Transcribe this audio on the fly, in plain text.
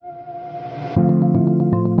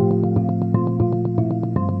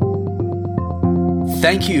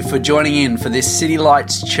Thank you for joining in for this City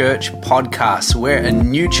Lights Church podcast. We're a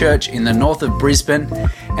new church in the north of Brisbane,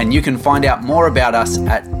 and you can find out more about us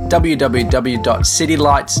at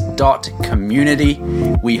www.citylights.community.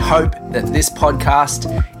 We hope that this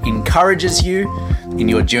podcast encourages you in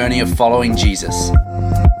your journey of following Jesus.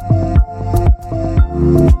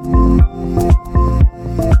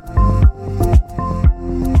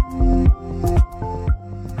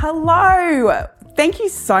 Hello. Thank you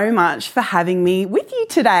so much for having me with you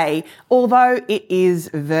today, although it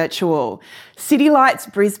is virtual. City Lights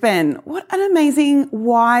Brisbane, what an amazing,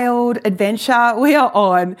 wild adventure we are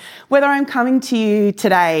on. Whether I'm coming to you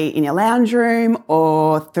today in your lounge room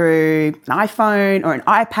or through an iPhone or an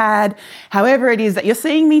iPad, however it is that you're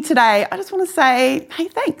seeing me today, I just want to say, hey,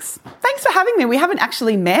 thanks. Thanks for having me. We haven't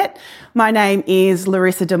actually met. My name is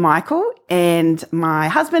Larissa DeMichael, and my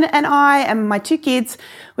husband and I and my two kids,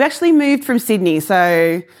 we actually moved from Sydney.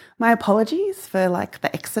 So my apologies for the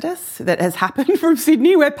exodus that has happened from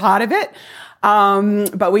Sydney. We're part of it.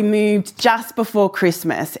 But we moved just before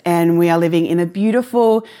Christmas, and we are living in a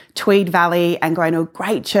beautiful Tweed Valley and going to a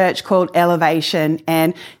great church called Elevation.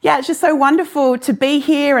 And yeah, it's just so wonderful to be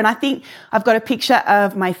here. And I think I've got a picture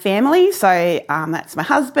of my family. So that's my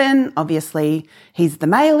husband. Obviously, he's the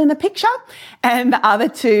male in the picture. And the other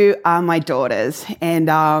two are my daughters. And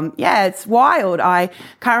yeah, it's wild. I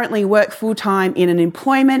currently work full-time in an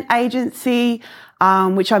employment agency,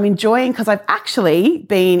 which I'm enjoying because I've actually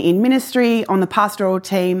been in ministry on the pastoral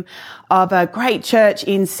team of a great church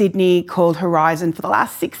in Sydney called Horizon for the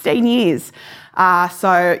last 16 years.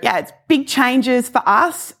 So yeah, it's big changes for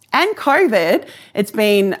us. And COVID, it's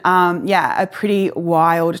been, a pretty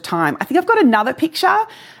wild time. I think I've got another picture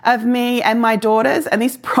of me and my daughters, and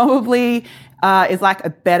this probably is like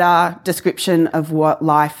a better description of what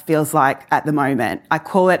life feels like at the moment. I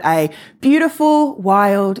call it a beautiful,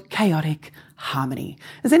 wild, chaotic harmony.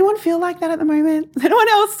 Does anyone feel like that at the moment? Is anyone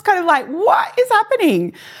else kind of like, what is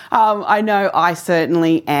happening? I know I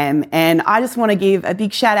certainly am. And I just want to give a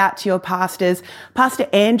big shout out to your pastors, Pastor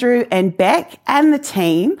Andrew and Beck and the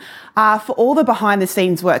team, for all the behind the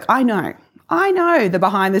scenes work. I know the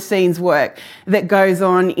behind the scenes work that goes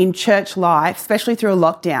on in church life, especially through a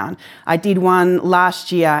lockdown. I did one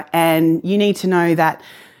last year, and you need to know that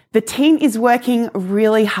the team is working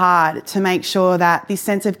really hard to make sure that this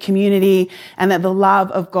sense of community and that the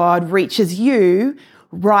love of God reaches you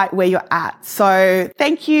right where you're at. So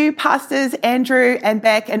thank you, Pastors Andrew and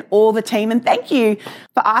Beck and all the team. And thank you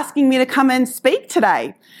for asking me to come and speak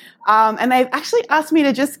today. And they've actually asked me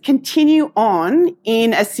to just continue on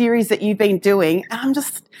in a series that you've been doing. And I'm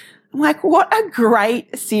like, what a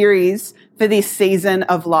great series for this season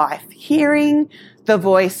of life, hearing the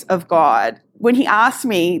voice of God. When he asked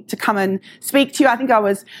me to come and speak to you, I think I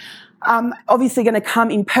was obviously going to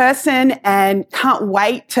come in person, and can't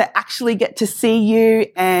wait to actually get to see you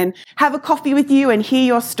and have a coffee with you and hear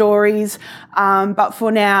your stories. But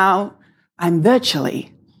for now, I'm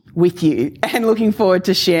virtually with you and looking forward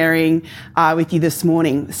to sharing with you this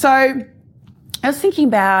morning. So I was thinking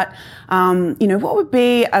about, what would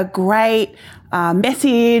be a great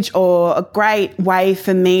message or a great way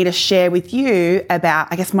for me to share with you about,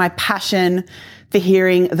 I guess, my passion for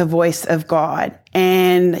hearing the voice of God.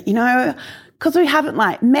 And, because we haven't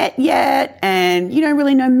met yet, and you don't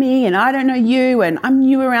really know me and I don't know you, and I'm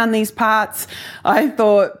new around these parts, I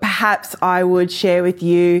thought perhaps I would share with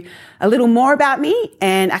you a little more about me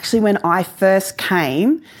and actually when I first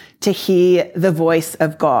came to hear the voice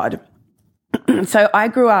of God. So I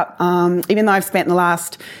grew up, even though I've spent the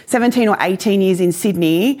last 17 or 18 years in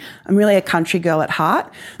Sydney, I'm really a country girl at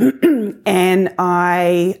heart. And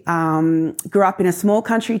I grew up in a small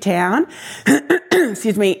country town,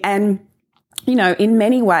 excuse me, and, in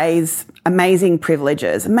many ways, amazing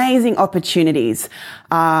privileges, amazing opportunities.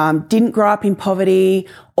 Didn't grow up in poverty,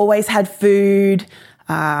 always had food.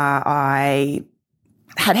 I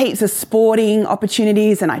had heaps of sporting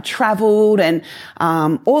opportunities, and I travelled, and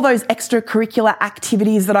all those extracurricular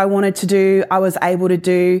activities that I wanted to do, I was able to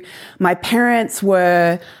do. My parents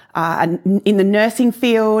were in the nursing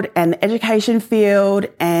field and the education field,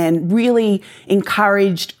 and really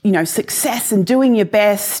encouraged, success and doing your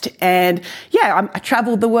best. And yeah, I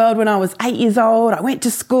travelled the world when I was 8 years old. I went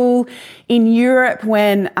to school in Europe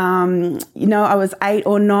when, I was 8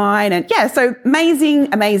 or 9. And yeah, so amazing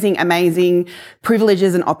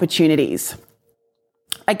privileges and opportunities.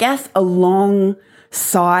 I guess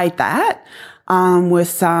alongside that were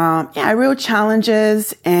some, real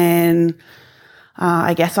challenges and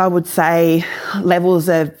I guess I would say levels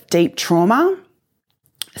of deep trauma.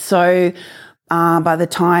 So by the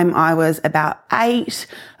time I was about 8.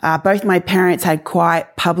 Both my parents had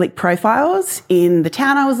quite public profiles in the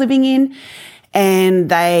town I was living in, and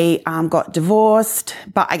they got divorced.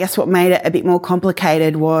 But I guess what made it a bit more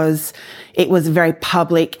complicated was it was a very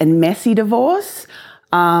public and messy divorce.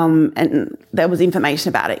 And there was information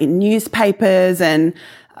about it in newspapers, and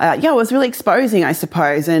it was really exposing, I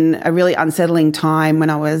suppose, and a really unsettling time when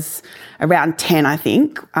I was around 10, I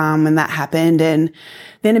think, when that happened. And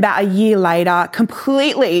then about a year later,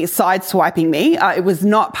 completely sideswiping me. It was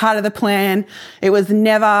not part of the plan. It was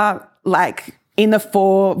never like in the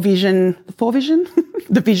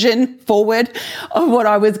the vision forward of what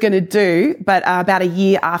I was going to do. But about a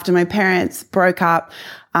year after my parents broke up,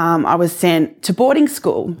 I was sent to boarding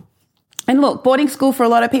school. And look, boarding school for a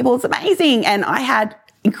lot of people is amazing. And I had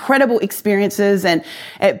incredible experiences, and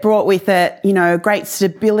it brought with it, great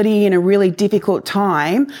stability in a really difficult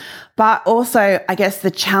time. But also, I guess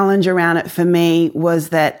the challenge around it for me was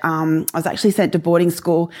that I was actually sent to boarding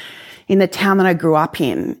school in the town that I grew up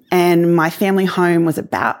in, and my family home was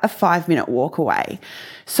about a 5-minute walk away.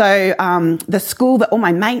 So the school that all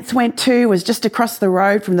my mates went to was just across the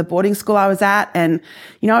road from the boarding school I was at, and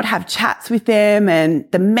I'd have chats with them, and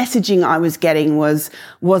the messaging I was getting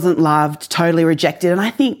wasn't loved, totally rejected. And I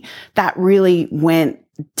think that really went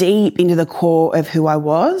deep into the core of who I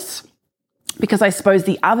was, because I suppose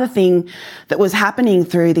the other thing that was happening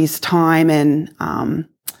through this time, and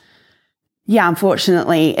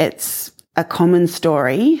unfortunately it's a common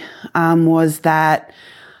story, was that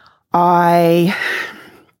I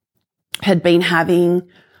had been having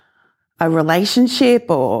a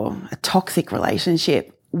relationship, or a toxic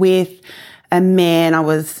relationship, with a man. I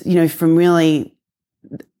was, from really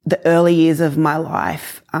the early years of my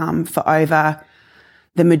life, for over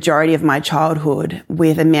the majority of my childhood,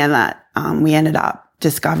 with a man that we ended up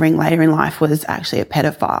discovering later in life was actually a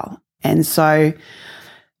pedophile. And so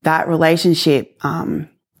that relationship,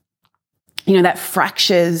 that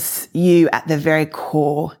fractures you at the very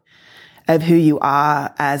core of who you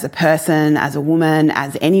are as a person, as a woman,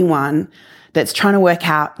 as anyone that's trying to work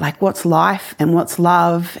out like what's life and what's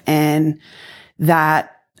love, and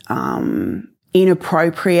that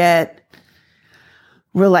inappropriate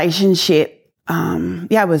relationship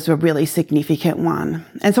was a really significant one.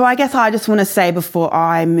 And so I guess I just want to say before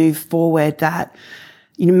I move forward that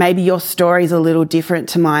maybe your story is a little different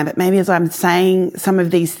to mine, but maybe as I'm saying some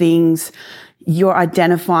of these things, you're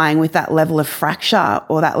identifying with that level of fracture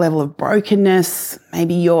or that level of brokenness,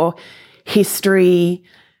 maybe your history,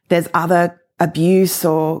 there's other abuse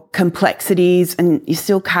or complexities, and you're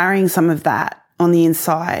still carrying some of that on the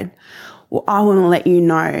inside. Well, I want to let you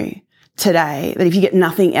know today that if you get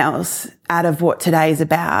nothing else out of what today is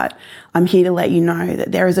about, I'm here to let you know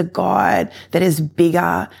that there is a God that is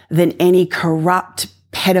bigger than any corrupt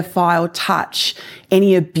pedophile touch,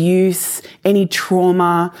 any abuse, any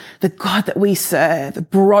trauma. The God that we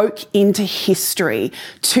serve broke into history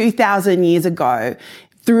 2,000 years ago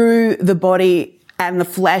through the body and the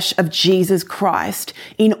flesh of Jesus Christ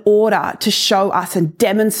in order to show us and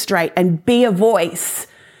demonstrate and be a voice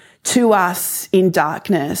to us in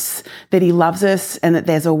darkness, that he loves us and that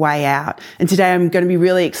there's a way out. And today I'm going to be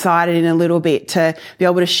really excited in a little bit to be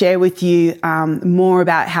able to share with you more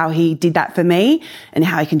about how he did that for me and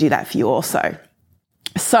how he can do that for you also.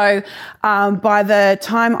 So by the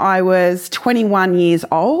time I was 21 years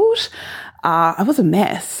old, I was a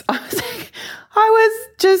mess. I was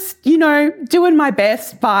just, doing my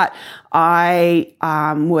best, but I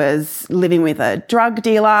was living with a drug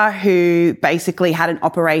dealer who basically had an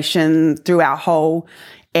operation through our whole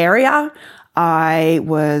area. I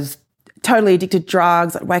was totally addicted to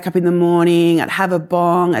drugs. I'd wake up in the morning, I'd have a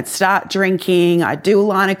bong, I'd start drinking, I'd do a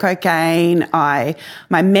line of cocaine. My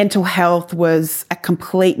mental health was a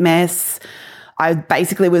complete mess. I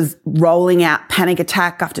basically was rolling out panic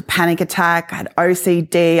attack after panic attack. I had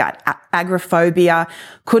OCD, I had agoraphobia,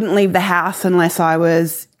 couldn't leave the house unless I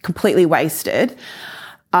was completely wasted.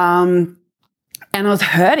 And I was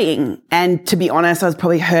hurting. And to be honest, I was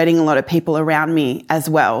probably hurting a lot of people around me as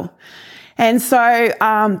well. And so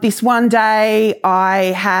this one day I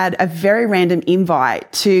had a very random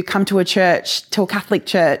invite to come to a Catholic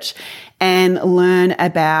church, and learn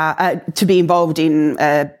about, to be involved in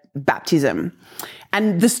baptism.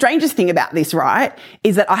 And the strangest thing about this, right,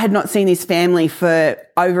 is that I had not seen this family for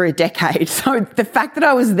over a decade. So the fact that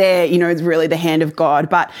I was there, is really the hand of God.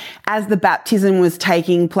 But as the baptism was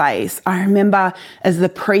taking place, I remember as the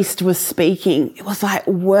priest was speaking, it was like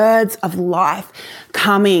words of life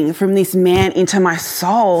coming from this man into my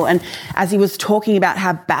soul. And as he was talking about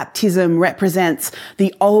how baptism represents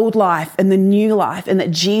the old life and the new life, and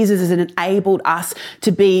that Jesus has enabled us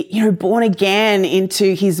to be, born again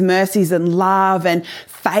into his mercies and love and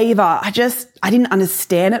favor. I didn't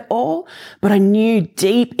understand it all, but I knew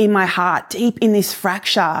deep in my heart, deep in this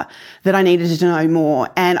fracture, that I needed to know more.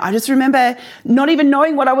 And I just remember not even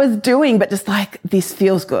knowing what I was doing, but just like, this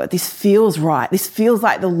feels good. This feels right. This feels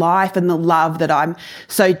like the life and the love that I'm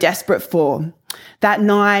so desperate for. That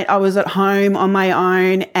night I was at home on my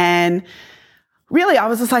own, and really I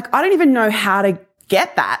was just like, I don't even know how to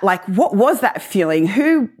get that. Like, what was that feeling?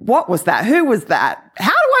 What was that? Who was that?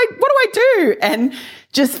 What do I do? And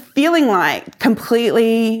just feeling like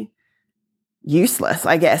completely useless,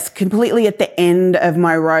 I guess, completely at the end of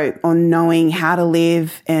my rope on knowing how to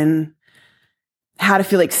live and how to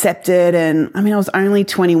feel accepted. And I was only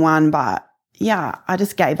 21, but yeah, I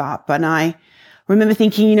just gave up. And I remember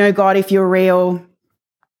thinking, God, if you're real,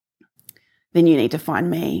 then you need to find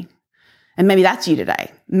me. And maybe that's you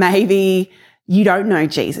today. Maybe you don't know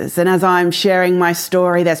Jesus. And as I'm sharing my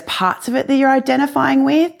story, there's parts of it that you're identifying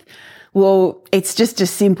with. Well, it's just a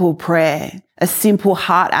simple prayer, a simple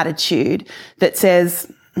heart attitude that says,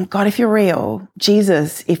 God, if you're real,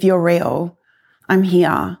 Jesus, if you're real, I'm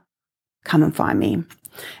here. Come and find me.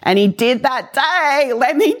 And he did that day.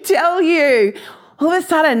 Let me tell you, all of a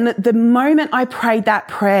sudden, the moment I prayed that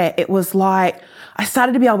prayer, it was like I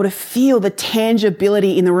started to be able to feel the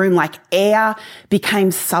tangibility in the room, like air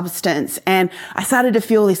became substance. And I started to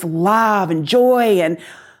feel this love and joy and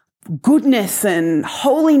goodness and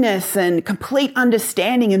holiness and complete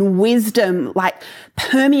understanding and wisdom, like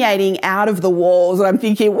permeating out of the walls. And I'm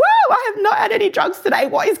thinking, whoa, I have not had any drugs today.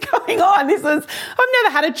 What is going on? I've never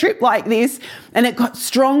had a trip like this. And it got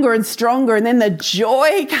stronger and stronger. And then the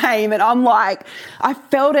joy came, and I'm like, I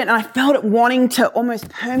felt it, and I felt it wanting to almost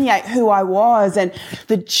permeate who I was. And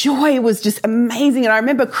the joy was just amazing. And I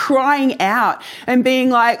remember crying out and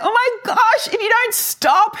being like, oh my gosh, if you don't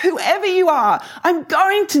stop, whoever you are, I'm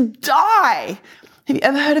going to die. Have you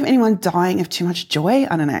ever heard of anyone dying of too much joy?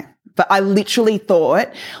 I don't know. But I literally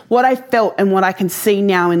thought what I felt and what I can see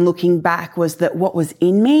now in looking back was that what was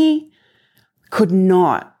in me could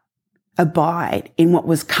not abide in what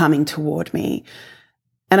was coming toward me.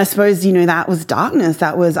 And I suppose, that was darkness.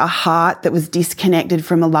 That was a heart that was disconnected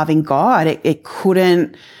from a loving God. It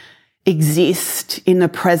couldn't exist in the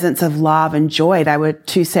presence of love and joy. They were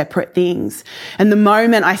two separate things. And the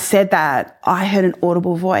moment I said that, I heard an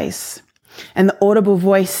audible voice. And the audible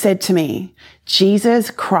voice said to me, Jesus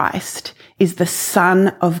Christ is the Son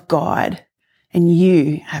of God, and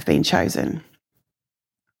you have been chosen.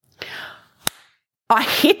 I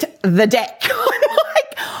hit the deck.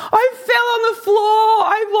 I fell on the floor.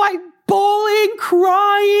 I'm like bawling,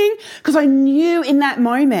 crying, because I knew in that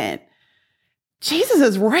moment, Jesus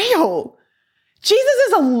is real. Jesus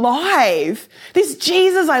is alive. This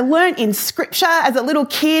Jesus I learn't in scripture as a little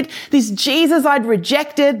kid, this Jesus I'd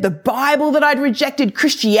rejected, the Bible that I'd rejected,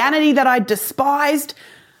 Christianity that I'd despised.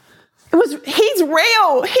 He's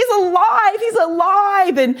real. He's alive. He's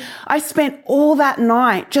alive. And I spent all that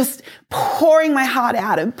night just pouring my heart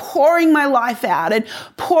out and pouring my life out and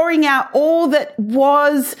pouring out all that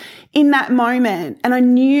was in that moment. And I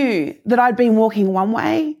knew that I'd been walking one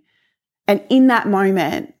way. And in that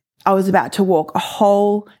moment, I was about to walk a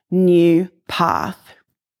whole new path.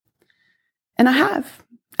 And I have.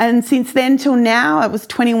 And since then till now, I was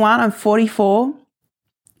 21, I'm 44.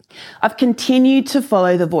 I've continued to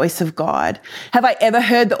follow the voice of God. Have I ever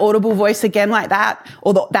heard the audible voice again like that?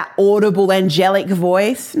 Or that audible angelic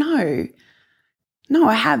voice? No,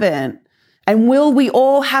 I haven't. And will we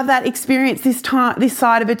all have that experience this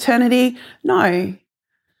side of eternity? No.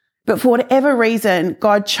 But for whatever reason,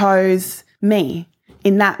 God chose me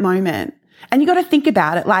in that moment. And you got to think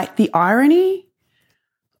about it, like the irony,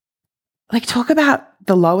 like talk about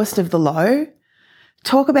the lowest of the low,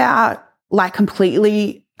 talk about like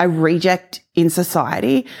completely a reject in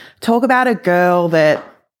society, talk about a girl that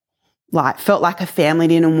like felt like her family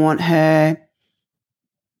didn't want her,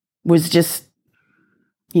 was just,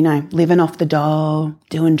 living off the dole,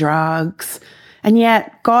 doing drugs. And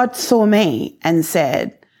yet God saw me and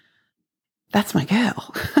said, that's my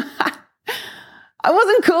girl. I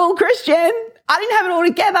wasn't cool Christian. I didn't have it all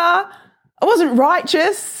together. I wasn't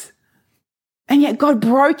righteous. And yet God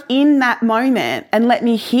broke in that moment and let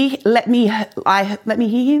me hurt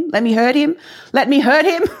him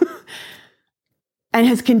and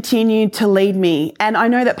has continued to lead me. And I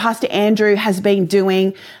know that Pastor Andrew has been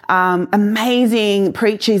doing amazing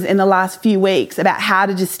preachings in the last few weeks about how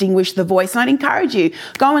to distinguish the voice. And I'd encourage you,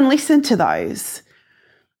 go and listen to those.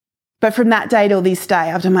 But from that day till this day,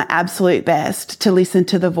 I've done my absolute best to listen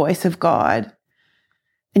to the voice of God.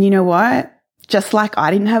 And you know what? Just like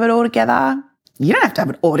I didn't have it all together, you don't have to have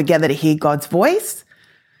it all together to hear God's voice.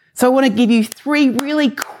 So I want to give you 3 really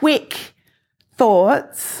quick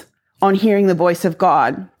thoughts on hearing the voice of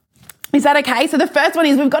God. Is that okay? So the first one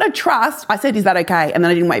is we've got to trust. I said, is that okay? And then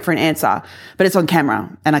I didn't wait for an answer, but it's on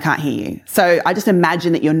camera and I can't hear you. So I just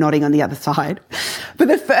imagine that you're nodding on the other side. But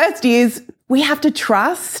the first is we have to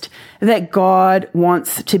trust that God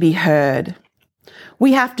wants to be heard.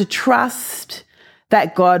 We have to trust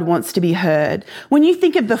that God wants to be heard. When you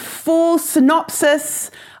think of the full synopsis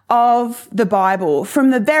of the Bible,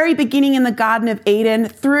 from the very beginning in the Garden of Eden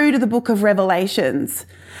through to the book of Revelations,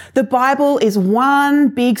 the Bible is one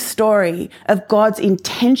big story of God's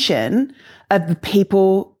intention of the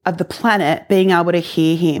people of the planet being able to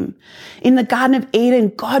hear him. In the Garden of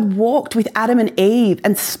Eden, God walked with Adam and Eve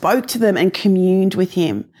and spoke to them and communed with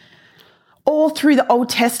him. All through the Old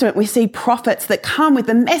Testament, we see prophets that come with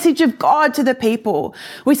the message of God to the people.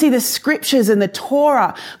 We see the scriptures and the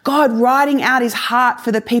Torah, God writing out his heart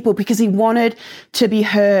for the people because he wanted to be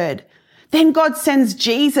heard. Then God sends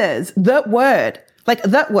Jesus, the word,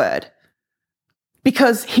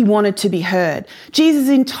 because he wanted to be heard. Jesus'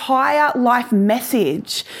 entire life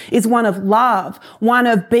message is one of love, one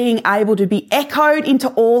of being able to be echoed into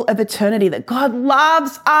all of eternity, that God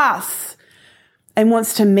loves us and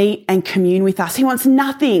wants to meet and commune with us. He wants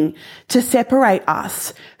nothing to separate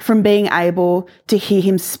us from being able to hear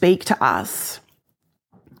him speak to us.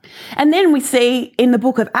 And then we see in the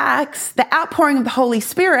book of Acts, the outpouring of the Holy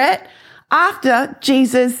Spirit after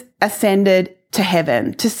Jesus ascended to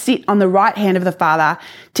heaven to sit on the right hand of the Father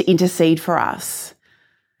to intercede for us.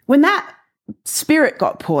 When that Spirit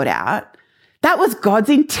got poured out, that was God's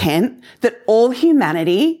intent that all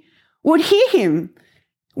humanity would hear him.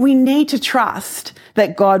 We need to trust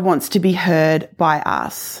that God wants to be heard by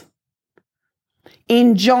us.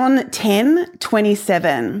 In John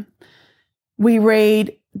 10:27, we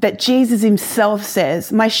read that Jesus himself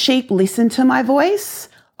says, "My sheep listen to my voice,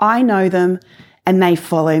 I know them, and they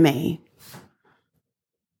follow me."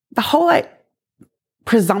 The whole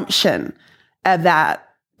presumption of that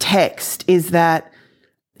text is that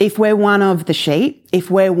if we're one of the sheep, if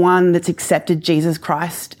we're one that's accepted Jesus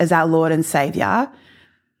Christ as our Lord and Saviour,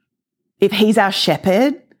 if he's our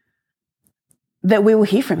shepherd, that we will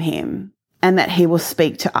hear from him and that he will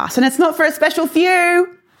speak to us. And it's not for a special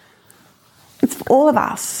few. It's for all of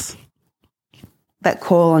us that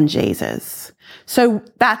call on Jesus. So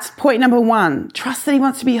that's point number 1. Trust that he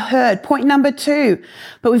wants to be heard. Point number 2,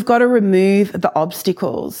 but we've got to remove the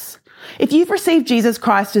obstacles. If you've received Jesus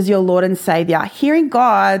Christ as your Lord and Saviour, hearing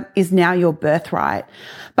God is now your birthright.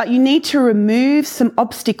 But you need to remove some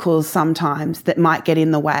obstacles sometimes that might get in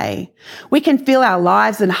the way. We can fill our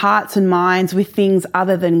lives and hearts and minds with things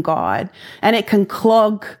other than God, and it can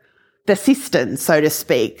clog the cistern, so to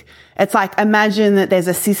speak. It's like, imagine that there's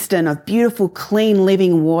a cistern of beautiful, clean,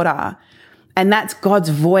 living water, and that's God's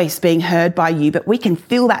voice being heard by you. But we can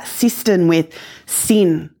fill that cistern with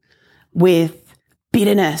sin, with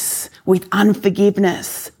bitterness, with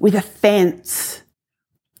unforgiveness, with offense,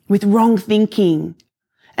 with wrong thinking.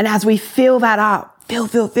 And as we fill that up,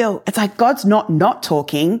 fill, it's like God's not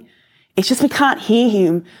talking. It's just we can't hear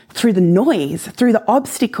him through the noise, through the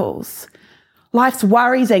obstacles. Life's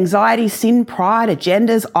worries, anxiety, sin, pride,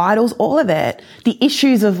 agendas, idols, all of it. The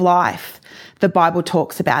issues of life. The Bible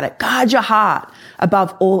talks about it. Guard your heart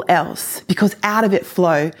above all else, because out of it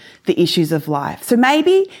flow the issues of life. So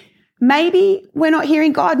maybe we're not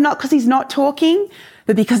hearing God, not because he's not talking,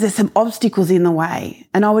 but because there's some obstacles in the way.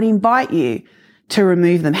 And I would invite you to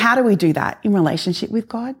remove them. How do we do that? In relationship with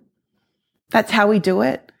God. That's how we do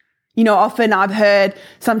it. You know, often I've heard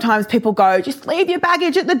sometimes people go, just leave your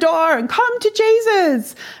baggage at the door and come to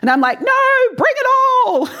Jesus. And I'm like, no, bring it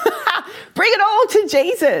all. Bring it all to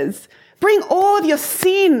Jesus. Bring all of your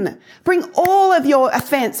sin. Bring all of your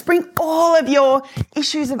offense. Bring all of your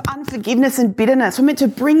issues of unforgiveness and bitterness. We're meant to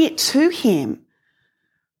bring it to him.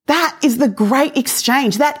 That is the great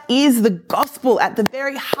exchange. That is the gospel at the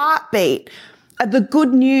very heartbeat of the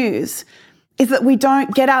good news, is that we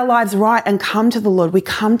don't get our lives right and come to the Lord. We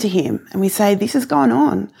come to him and we say, this is going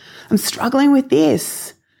on. I'm struggling with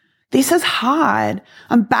this. This is hard.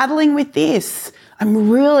 I'm battling with this. I'm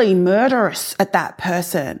really murderous at that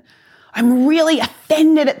person. I'm really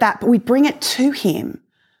offended at that, but we bring it to him.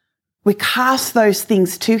 We cast those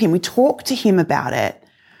things to him. We talk to him about it.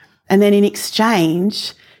 And then in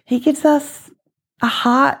exchange, he gives us a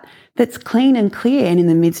heart that's clean and clear. And in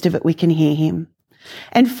the midst of it, we can hear him.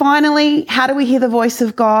 And finally, how do we hear the voice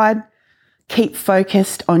of God? Keep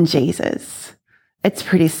focused on Jesus. It's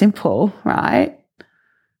pretty simple, right?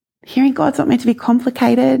 Hearing God's not meant to be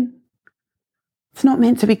complicated. It's not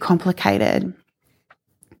meant to be complicated.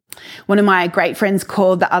 One of my great friends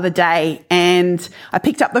called the other day and I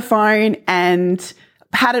picked up the phone and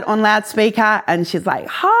had it on loudspeaker and she's like,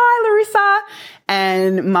 "Hi, Larissa."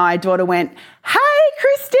 And my daughter went, "Hey,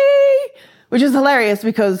 Christy," which is hilarious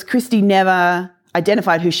because Christy never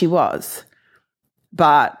identified who she was.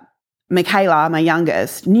 But Michaela, my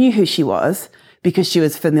youngest, knew who she was because she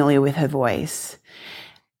was familiar with her voice.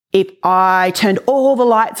 If I turned all the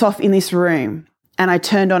lights off in this room and I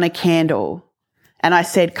turned on a candle and I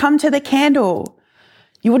said, "Come to the candle,"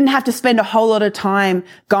 you wouldn't have to spend a whole lot of time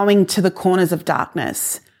going to the corners of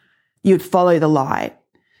darkness. You'd follow the light.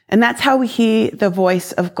 And that's how we hear the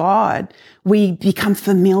voice of God. We become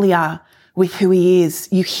familiar with who he is.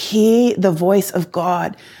 You hear the voice of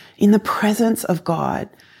God in the presence of God.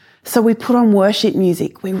 So we put on worship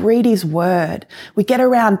music. We read his word. We get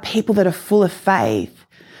around people that are full of faith.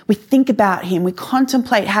 We think about him. We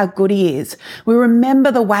contemplate how good he is. We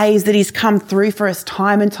remember the ways that he's come through for us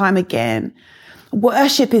time and time again.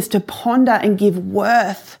 Worship is to ponder and give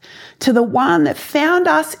worth to the one that found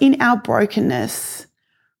us in our brokenness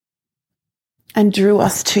and drew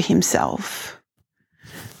us to himself.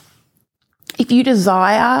 If you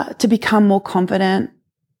desire to become more confident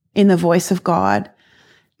in the voice of God,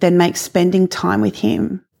 then make spending time with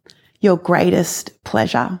him your greatest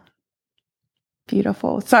pleasure.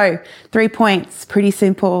 Beautiful. So 3 points, pretty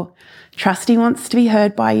simple. Trust he wants to be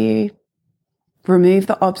heard by you. Remove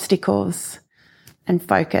the obstacles and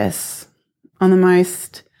focus on the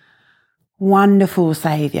most wonderful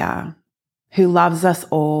Saviour who loves us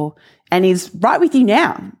all and is right with you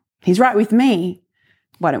now. He's right with me.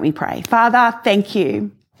 Why don't we pray? Father, thank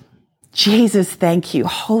you. Jesus, thank you.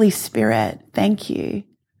 Holy Spirit, thank you.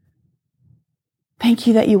 Thank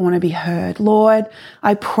you that you want to be heard. Lord,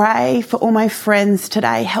 I pray for all my friends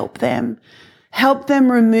today. Help them. Help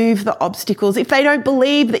them remove the obstacles. If they don't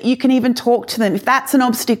believe that you can even talk to them, if that's an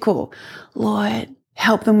obstacle, Lord,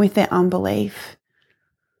 help them with their unbelief.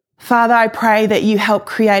 Father, I pray that you help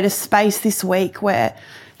create a space this week where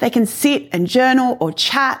they can sit and journal or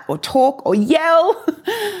chat or talk or yell,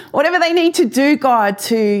 whatever they need to do, God,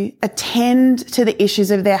 to attend to the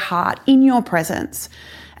issues of their heart in your presence.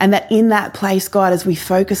 And that in that place, God, as we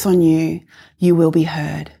focus on you, you will be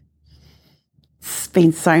heard. It's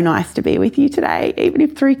been so nice to be with you today, even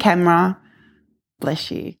if through camera. Bless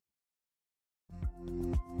you.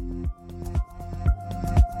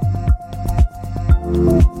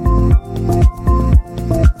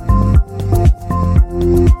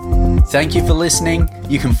 Thank you for listening.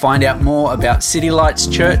 You can find out more about City Lights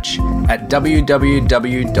Church at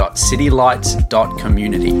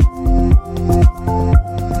www.citylights.community.